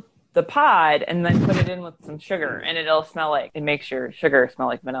vanilla, the pod, and then put it in with some sugar, and it makes your sugar smell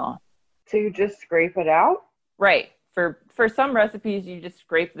like vanilla. So you just scrape it out? Right. For some recipes, you just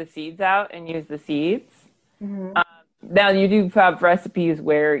scrape the seeds out and use the seeds. Mm-hmm. Now you do have recipes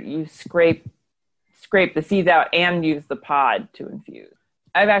where you scrape the seeds out and use the pod to infuse.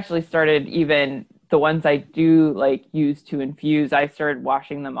 I've actually started even the ones I do like use to infuse, I started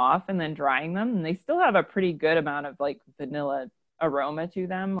washing them off and then drying them, and they still have a pretty good amount of like vanilla aroma to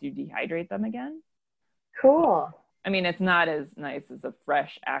them. You dehydrate them again. Cool. I mean, it's not as nice as a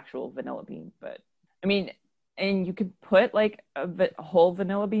fresh actual vanilla bean, but I mean, and you could put like a whole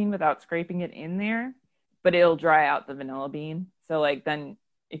vanilla bean without scraping it in there, but it'll dry out the vanilla bean. So like then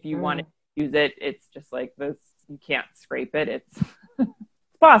if you want to use it, it's just like this, you can't scrape it. It's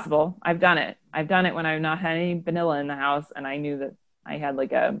it's possible. I've done it when I've not had any vanilla in the house, and I knew that I had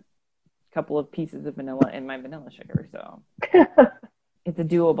like a couple of pieces of vanilla in my vanilla sugar. So it's a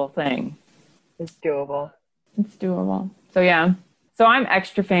doable thing. It's doable. It's doable. So yeah. So I'm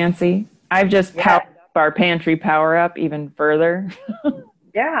extra fancy. I've just powered up our pantry power up even further.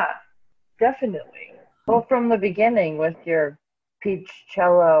 Yeah, definitely. Well, from the beginning with your peach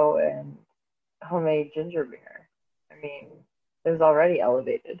cello and homemade ginger beer, I mean, it was already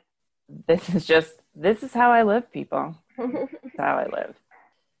elevated. This is how I live, people. This is how I live.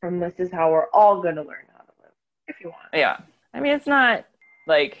 And this is how we're all going to learn how to live, if you want. Yeah. I mean, it's not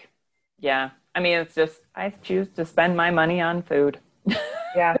like, yeah. I mean, it's just, I choose to spend my money on food.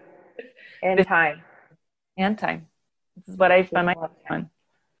 Yeah. And time. And time. This is what I spend my money on.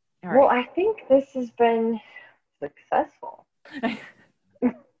 All Well, right. I think this has been successful. I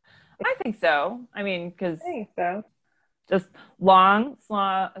think so. I mean, because I think so. just long,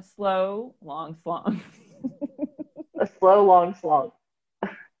 slow, long, slong. A slow, long slog.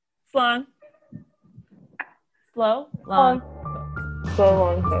 Slong. Slow, long. Slow,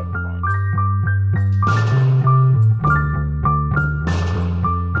 long, slow.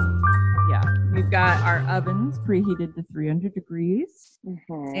 Yeah. We've got our ovens preheated to 300 degrees.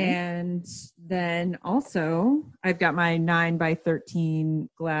 Mm-hmm. And then also I've got my 9x13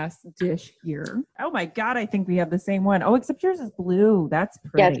 glass dish here. Oh my God, I think we have the same one. Oh, except yours is blue. That's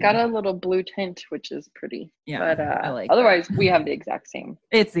pretty. Yeah, it's got a little blue tint, which is pretty. Yeah, But I like otherwise, we have the exact same.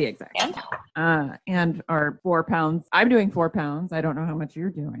 It's the exact. And our 4 pounds. I'm doing 4 pounds. I don't know how much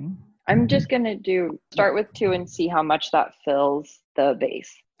you're doing. I'm just going to start with 2 and see how much that fills the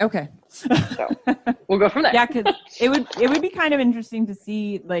base. Okay. So we'll go from there. Yeah, because it would be kind of interesting to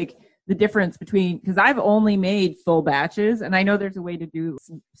see like the difference between, because I've only made full batches, and I know there's a way to do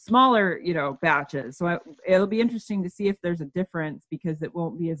smaller, batches. So it'll be interesting to see if there's a difference, because it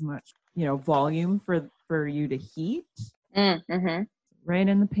won't be as much, volume for you to heat. Mm-hmm. Right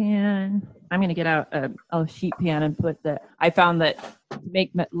in the pan. I'm going to get out a sheet pan and put I found that to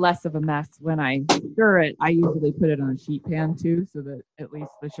make less of a mess when I stir it, I usually put it on a sheet pan too, so that at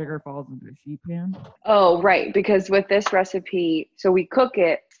least the sugar falls into a sheet pan. Oh, right. Because with this recipe, so we cook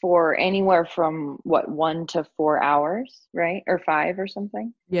it for anywhere from 1 to 4 hours, right? Or 5 or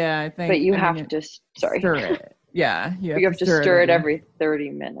something. Yeah, I think. But you have to stir it. Yeah. You have to stir it every 30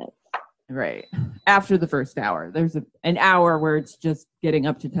 minutes. Right. After the first hour. There's an hour where it's just getting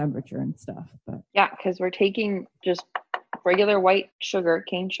up to temperature and stuff. But yeah, because we're taking just regular white sugar,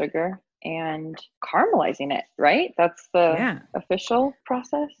 cane sugar, and caramelizing it, right? That's the official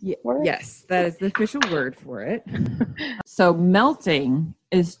process word? Yes, that is the official word for it. So melting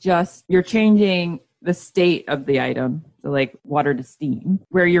is just, you're changing the state of the item, so like water to steam,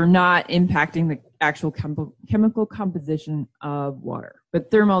 where you're not impacting the actual chemical composition of water. But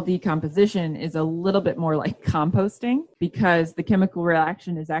thermal decomposition is a little bit more like composting, because the chemical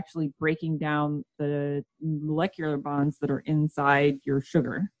reaction is actually breaking down the molecular bonds that are inside your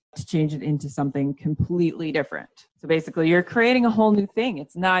sugar to change it into something completely different. So basically you're creating a whole new thing.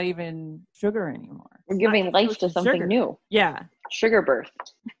 It's not even sugar anymore. We're giving life to something new. Yeah. Sugar birth.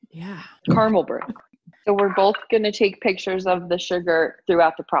 Yeah. Caramel birth. So we're both going to take pictures of the sugar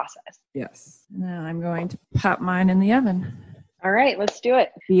throughout the process. Yes. Now I'm going to pop mine in the oven. All right, let's do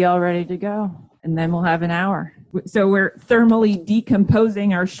it. Be all ready to go. And then we'll have an hour. So we're thermally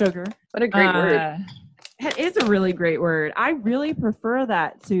decomposing our sugar. What a great word. It is a really great word. I really prefer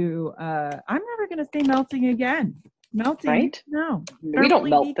that to, I'm never going to say melting again. Melting? Right? No. We don't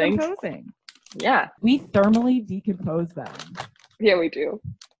melt things. Decomposing. Yeah. We thermally decompose them. Yeah, we do.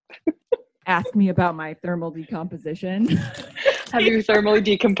 Ask me about my thermal decomposition. Have you thermally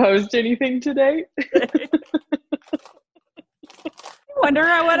decomposed anything today? Wonder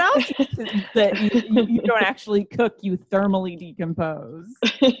what else that you don't actually cook, you thermally decompose.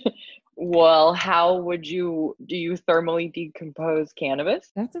 Well, how do you thermally decompose cannabis?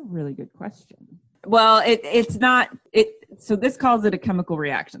 That's a really good question. Well, it's not so this calls it a chemical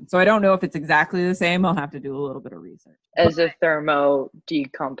reaction. So I don't know if it's exactly the same. I'll have to do a little bit of research. As a thermo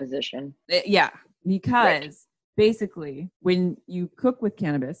decomposition. Yeah, because basically when you cook with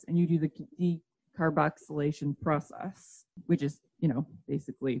cannabis and you do the carboxylation process, which is,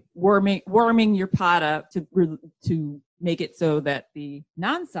 basically warming your pot up to make it so that the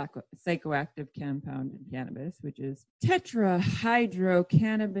non-psychoactive compound in cannabis, which is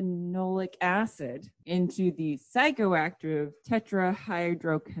tetrahydrocannabinolic acid, into the psychoactive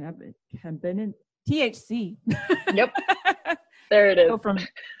tetrahydrocannabinol THC. Yep. There it is. So from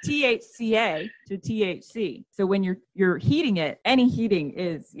THCA to THC. So when you're heating it, any heating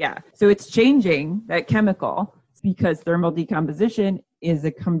is, so it's changing that chemical because thermal decomposition is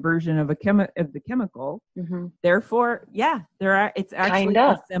a conversion of the chemical. Mm-hmm. Therefore, it's actually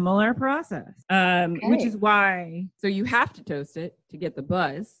a similar process, which is why, so you have to toast it to get the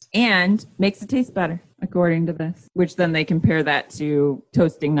buzz and makes it taste better, according to this, which then they compare that to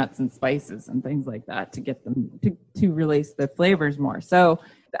toasting nuts and spices and things like that to get them to release the flavors more. So,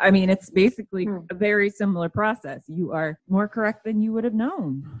 I mean, it's basically a very similar process. You are more correct than you would have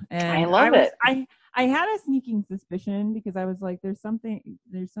known. And I love it. I had a sneaking suspicion because I was like, there's some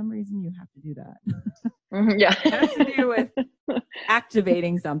reason you have to do that. Mm-hmm, yeah. It has to do with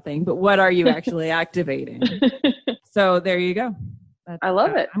activating something, but what are you actually activating? So there you go. I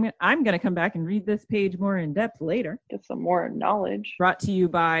love it. I'm going to come back and read this page more in depth later. Get some more knowledge. Brought to you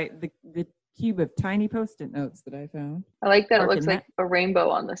by the cube of tiny Post-it notes that I found. I like that it looks like a rainbow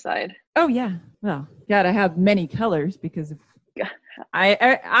on the side. Oh, yeah. Well, got to have many colors because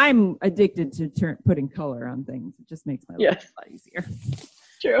I'm addicted to putting color on things. It just makes my life a lot easier.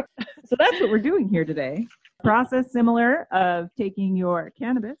 True. So that's what we're doing here today. Process similar of taking your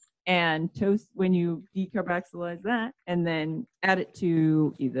cannabis and toast when you decarboxylize that and then add it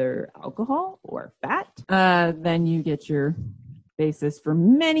to either alcohol or fat. Then you get your basis for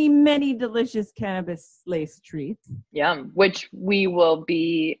many, many delicious cannabis-laced treats. Yum, which we will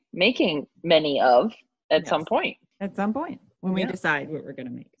be making many of at some point. At some point. When we decide what we're going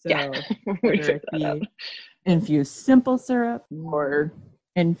to make. So whether it be infused simple syrup or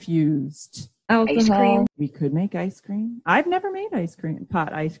infused alcohol. Ice cream. We could make ice cream. I've never made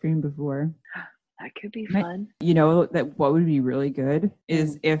pot ice cream before. That could be fun. You know, that what would be really good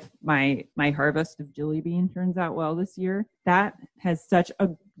is if my harvest of Jilly Bean turns out well this year. That has such a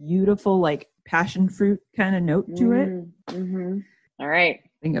beautiful, like, passion fruit kind of note to it. Mm-hmm. All right.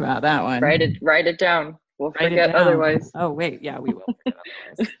 Think about that one. Write it down. We'll forget otherwise. Oh, wait. Yeah, we will forget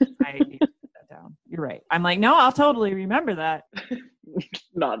otherwise. I need to put that down. You're right. I'm like, no, I'll totally remember that.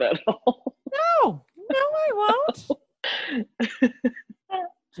 Not at all. No, I won't.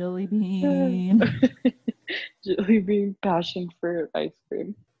 Jelly bean. Jelly bean passion fruit ice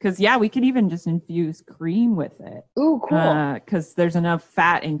cream. Because, we could even just infuse cream with it. Ooh, cool. Because there's enough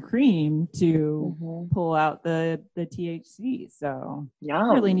fat in cream to pull out the THC. So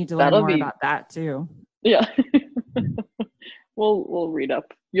I really need to learn more about that, too. Yeah. We'll read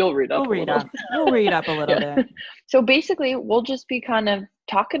up. You'll read up. We'll read up a little bit. So basically, we'll just be kind of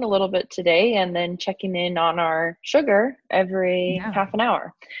talking a little bit today and then checking in on our sugar every half an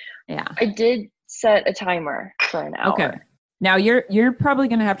hour. Yeah. I did set a timer for an hour. Okay. Now you're probably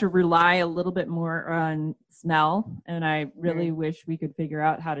going to have to rely a little bit more on smell, and I really wish we could figure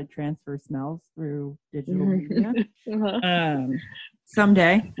out how to transfer smells through digital media.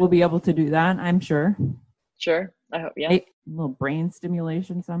 Someday we'll be able to do that, I'm sure. Sure. I hope, yeah. A little brain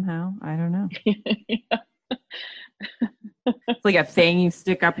stimulation somehow. I don't know. It's like a thing you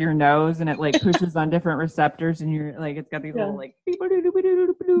stick up your nose and it like pushes on different receptors and you're like, it's got these little like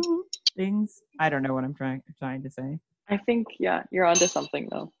things. I don't know what I'm trying to say. I think, you're onto something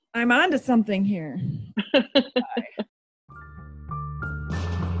though. I'm onto something here.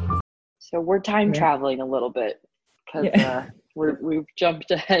 So we're time traveling a little bit because we've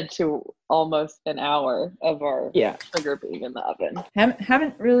jumped ahead to almost an hour of our sugar being in the oven.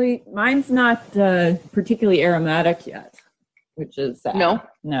 Haven't really. Mine's not particularly aromatic yet, which is sad. No.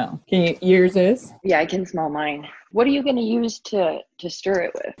 Can you? Yours is? Yeah, I can smell mine. What are you going to use to stir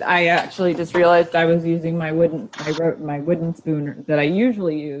it with? I actually just realized I was using my wooden spoon that I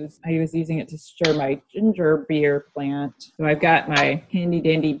usually use. I was using it to stir my ginger beer plant. So I've got my handy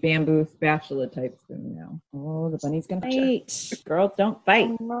dandy bamboo spatula type spoon now. Oh, the bunny's going to fight. Girls, don't fight.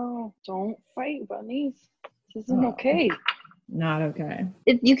 Oh, no, don't fight, bunnies. This isn't okay. Not okay.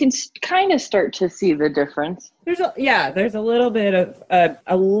 You can kind of start to see the difference. There's a little bit of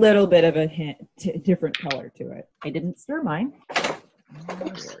a hint, different color to it. I didn't stir mine. Oh,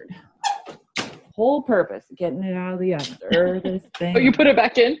 Lord. Whole purpose, getting it out of the oven. Stir this thing. Oh, you put it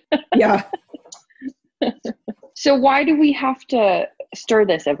back in? Yeah. So why do we have to stir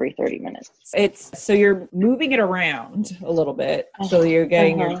this every 30 minutes? It's so you're moving it around a little bit, so you're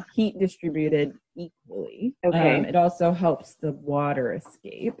getting your heat distributed equally. equally. Okay. It also helps the water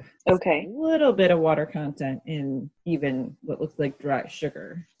escape. Okay. A little bit of water content in even what looks like dry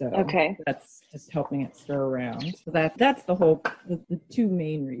sugar. So okay. That's just helping it stir around. So that's the two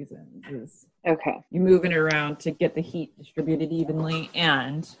main reasons is okay. you're moving it around to get the heat distributed evenly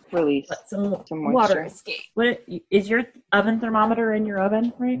and release let some moisture. Water escape. What is your oven thermometer in your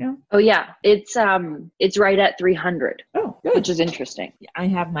oven right now? Oh yeah, it's right at 300. Oh, good. Which is interesting. I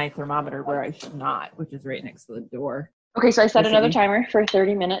have my thermometer where I should not, which is right next to the door. Okay, so I set another timer for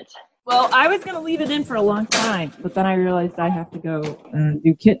 30 minutes. Well, I was going to leave it in for a long time, but then I realized I have to go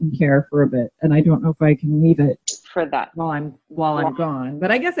do kitten care for a bit, and I don't know if I can leave it for that while I'm gone.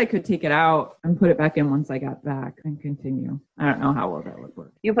 But I guess I could take it out and put it back in once I got back and continue. I don't know how well that would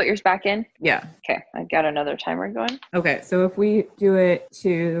work. You put yours back in? Yeah. Okay, I got another timer going. Okay, so if we do it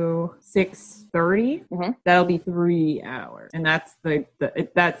to 6:30, that'll be 3 hours, and that's the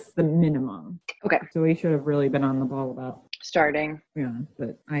minimum. Okay. So we should have really been on the ball about starting. Yeah,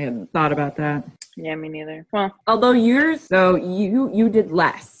 but I hadn't thought about that. Yeah, me neither. Well, although yours, so you did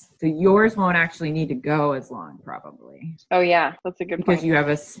less. So yours won't actually need to go as long, probably. Oh yeah, that's a good point. Because you have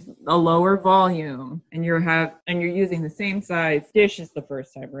a lower volume, and you're using the same size dish as the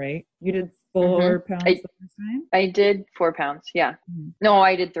first time, right? You did 4 pounds the first time? I did 4 pounds, yeah. No,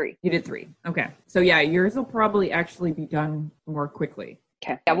 I did 3. You did 3. Okay. So yeah, yours will probably actually be done more quickly.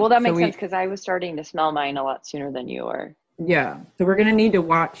 Okay. Yeah, well that makes sense because I was starting to smell mine a lot sooner than you are. Yeah. So we're gonna need to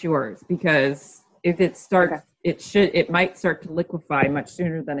watch yours because if it starts it might start to liquefy much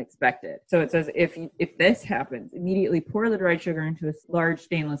sooner than expected. So it says if this happens, immediately pour the dried sugar into a large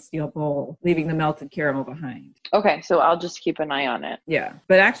stainless steel bowl, leaving the melted caramel behind. Okay, so I'll just keep an eye on it. Yeah.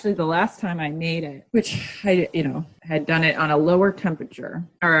 But actually the last time I made it, which I had done it on a lower temperature,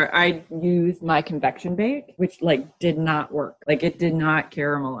 or I used my convection bake, which did not work. It did not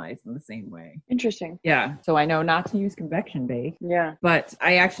caramelize in the same way. Interesting. Yeah. So I know not to use convection bake. Yeah. But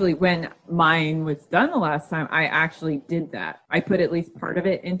I actually, when mine was done the last time, I actually did that. I put at least part of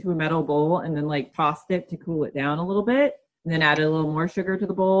it into a metal bowl and then tossed it to cool it down a little bit. And then added a little more sugar to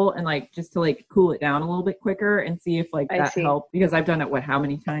the bowl and just to cool it down a little bit quicker and see if that helped. Because I've done it, how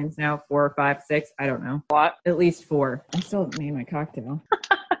many times now? 4, 5, 6? I don't know. What? At least 4. I still haven't made my cocktail.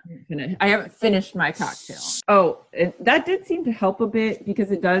 I haven't finished my cocktail. Oh, that did seem to help a bit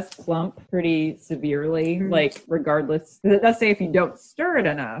because it does clump pretty severely, regardless. It does say if you don't stir it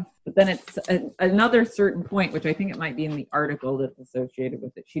enough, but then it's another certain point, which I think it might be in the article that's associated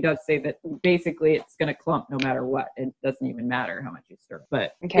with it. She does say that basically it's going to clump no matter what. It doesn't even matter how much you stir.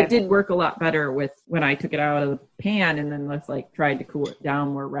 But it did work a lot better with when I took it out of the pan and then tried to cool it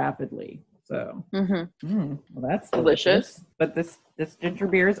down more rapidly. So, well, that's delicious. But this ginger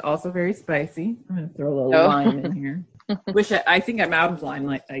beer is also very spicy. I'm going to throw a little lime in here. I think I'm out of lime,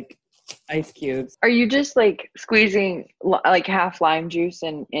 like ice cubes. Are you just squeezing half lime juice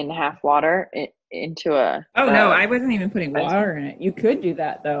and half water into a... Oh, no, I wasn't even putting water in it. You could do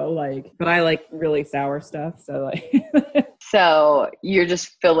that though, but I like really sour stuff. So So you're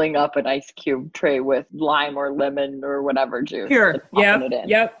just filling up an ice cube tray with lime or lemon or whatever juice. Sure.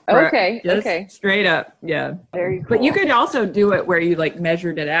 Yep. Okay. Just okay. Straight up. Yeah. Very cool. But you could also do it where you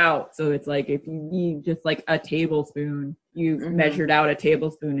measured it out. So it's if you need just a tablespoon, you measured out a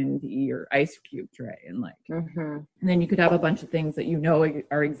tablespoon into your ice cube tray and and then you could have a bunch of things that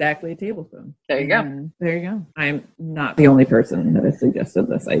are exactly a tablespoon. There you go. There you go. I'm not the only person that has suggested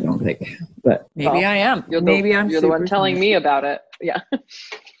this, I don't think, but maybe I am. You're the one telling me about it. Yeah.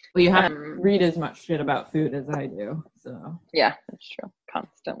 Well, you have to read as much shit about food as I do, so. Yeah, that's true.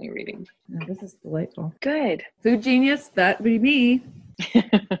 Constantly reading. This is delightful. Good. Food genius, that would be me.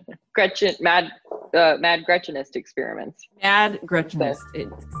 Gretchen, mad Gretchenist experiments. Mad Gretchenist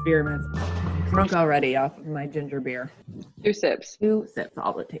experiments. I'm drunk already off of my ginger beer. 2 sips. 2 sips,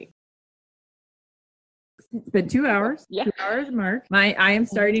 all it takes. It's been 2 hours. Yeah. 2 hours mark. I am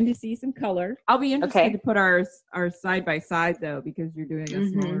starting to see some color. I'll be interested to put ours side by side though, because you're doing a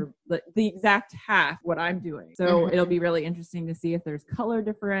smaller, the exact half what I'm doing. So it'll be really interesting to see if there's color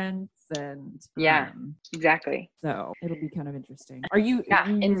difference and exactly. So it'll be kind of interesting. Are you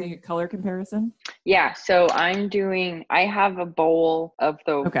using a color comparison? Yeah. So I have a bowl of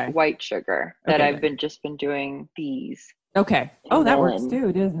the white sugar that I've been doing these. Okay. Oh, that works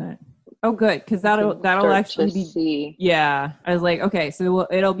too, doesn't it? Oh, good, because that'll actually be. Yeah, I was okay, so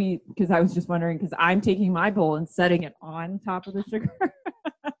it'll be because I was just wondering because I'm taking my bowl and setting it on top of the sugar.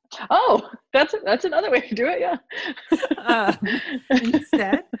 Oh, that's another way to do it. Yeah.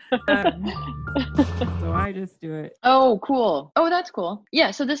 Instead, so I just do it. Oh, cool. Oh, that's cool.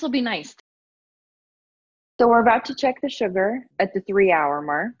 Yeah, so this will be nice So we're about to check the sugar at the 3-hour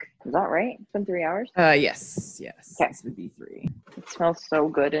mark. Is that right? It's been 3 hours? Yes. Okay. This would be 3. It smells so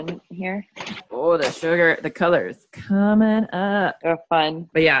good in here. Oh, the sugar, the color is coming up. Oh, fun.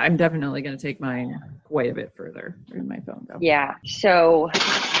 But yeah, I'm definitely going to take mine quite a bit further. Where'd my phone go? Yeah. So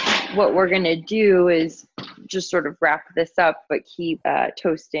what we're going to do is just sort of wrap this up, but keep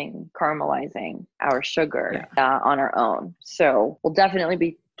toasting, caramelizing our sugar on our own. So we'll definitely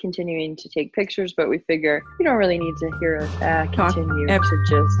be continuing to take pictures, but we figure you don't really need to hear us continue to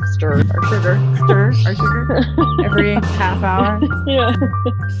just stir our sugar. Every half hour. Yeah.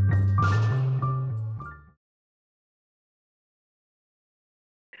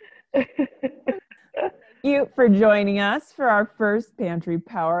 Thank you for joining us for our first Pantry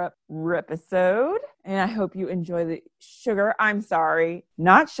Power Up episode. And I hope you enjoy the sugar. I'm sorry,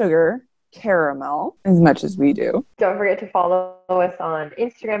 not sugar. Caramel as much as we do. Don't forget to follow us on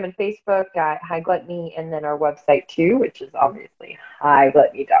Instagram and Facebook at High Gluttony, and then our website too, which is obviously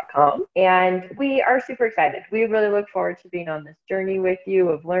hightgluttony.com. And we are super excited. We really look forward to being on this journey with you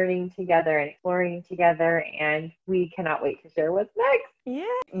of learning together and exploring together, and we cannot wait to share what's next. Yeah.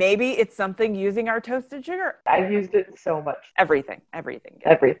 Maybe it's something using our toasted sugar. I've used it so much. Everything.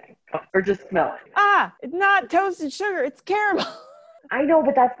 Or just smell it. It's not toasted sugar, it's caramel. I know,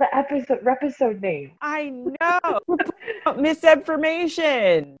 but that's the episode name. I know. We're putting out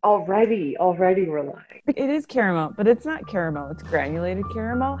misinformation. Already we're lying. It is caramel, but it's not caramel. It's granulated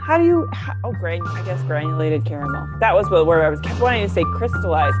caramel. I guess granulated caramel. That was where I was kept wanting to say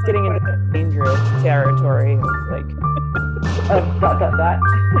crystallized, getting into dangerous territory. I was like, dot.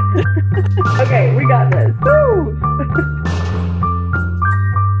 Okay, we got this. Woo!